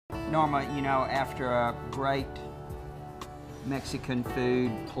Norma, you know, after a great Mexican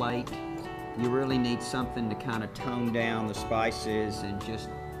food plate, you really need something to kind of tone down the spices and just,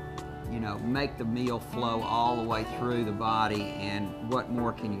 you know, make the meal flow all the way through the body. And what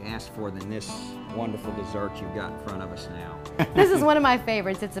more can you ask for than this wonderful dessert you've got in front of us now? This is one of my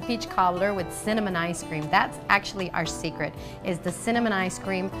favorites. It's a peach cobbler with cinnamon ice cream. That's actually our secret, is the cinnamon ice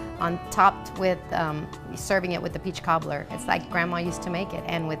cream on topped with, serving it with the peach cobbler. It's like Grandma used to make it,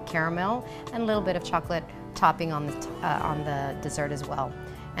 and with caramel and a little bit of chocolate topping on the dessert as well.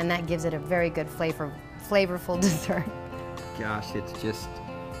 And that gives it a very good flavorful dessert. Gosh,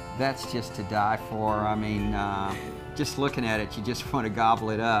 that's just to die for. I mean, just looking at it, you just want to gobble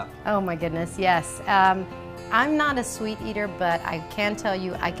it up. Oh my goodness, yes. I'm not a sweet eater, but I can tell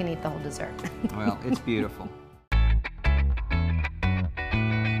you I can eat the whole dessert. Well, it's beautiful.